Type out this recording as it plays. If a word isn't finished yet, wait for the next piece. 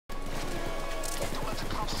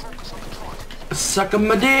Suck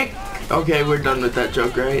my dick. Okay, we're done with that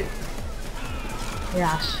joke, right?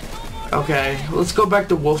 Yes. Okay, let's go back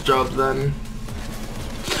to wolf job then.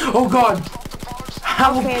 Oh god!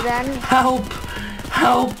 Help! Okay then. Help!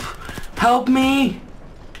 Help! Help me!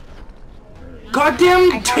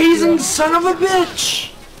 Goddamn tasing son of a bitch!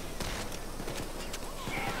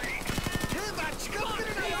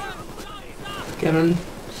 Kevin,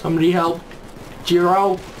 somebody help.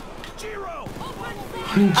 Jiro!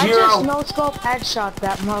 I just no-scope headshot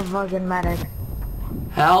that motherfucking medic.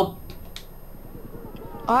 Help!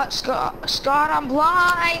 Scott, I'm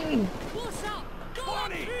blind!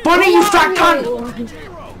 Bunny, you fat cunt!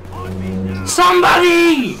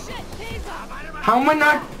 Somebody! How am I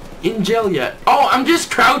not in jail yet? Oh, I'm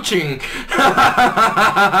just crouching!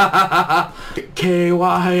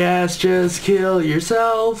 KYS, just kill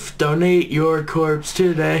yourself. Donate your corpse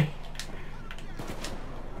today.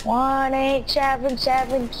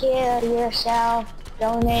 1877, kill yourself.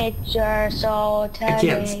 Donate your soul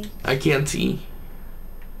today. I can't see.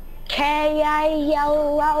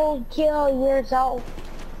 KILO, kill yourself.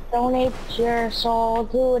 Donate your soul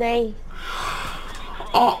today.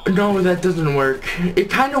 Oh, no, that doesn't work. It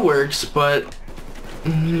kind of works, but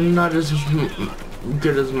not as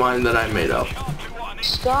good as mine that I made up.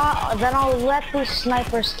 Scott, then I'll let these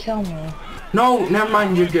snipers kill me. No, never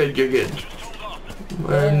mind, you're good, you're good.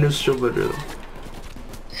 I'm still better though.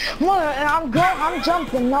 Look, I'm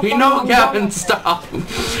jumping. You know, Gavin, stop.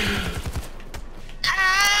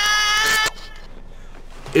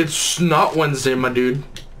 It's not Wednesday, my dude.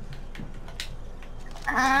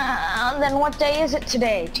 Then what day is it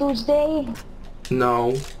today? Tuesday?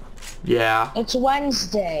 No. Yeah. It's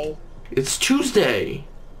Wednesday. It's Tuesday.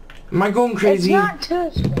 Am I going crazy? It's not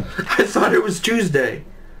Tuesday. I thought it was Tuesday.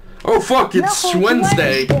 Oh fuck, it's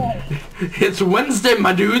Wednesday. It's Wednesday,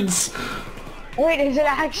 my dudes. Wait, is it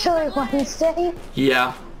actually Wednesday?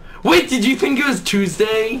 Yeah. Wait, did you think it was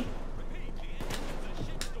Tuesday?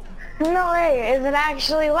 No way, is it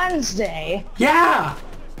actually Wednesday? Yeah.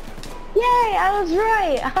 Yay, I was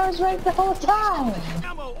right. I was right the whole time.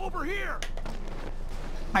 Over here.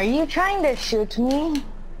 Are you trying to shoot me?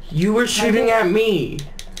 You were shooting at me.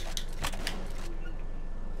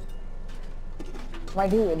 My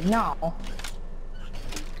dude, no.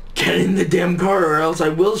 Get in the damn car or else I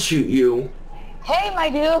will shoot you. Hey, my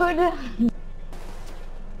dude.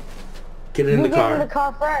 Get in the car. You get in the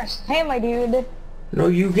car first. Hey, my dude. No,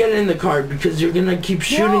 you get in the car because you're gonna keep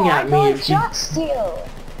shooting at me. I don't trust you.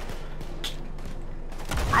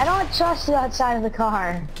 I don't trust you outside of the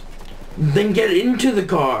car. Then get into the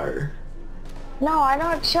car. No, I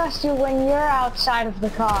don't trust you when you're outside of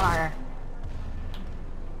the car.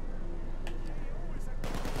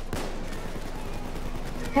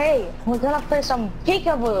 Hey, we're gonna play some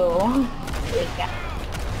peekaboo.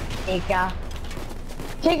 Pika.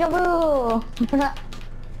 Peekaboo.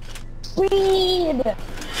 Speed.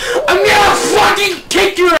 I'm gonna fucking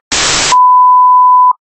kick your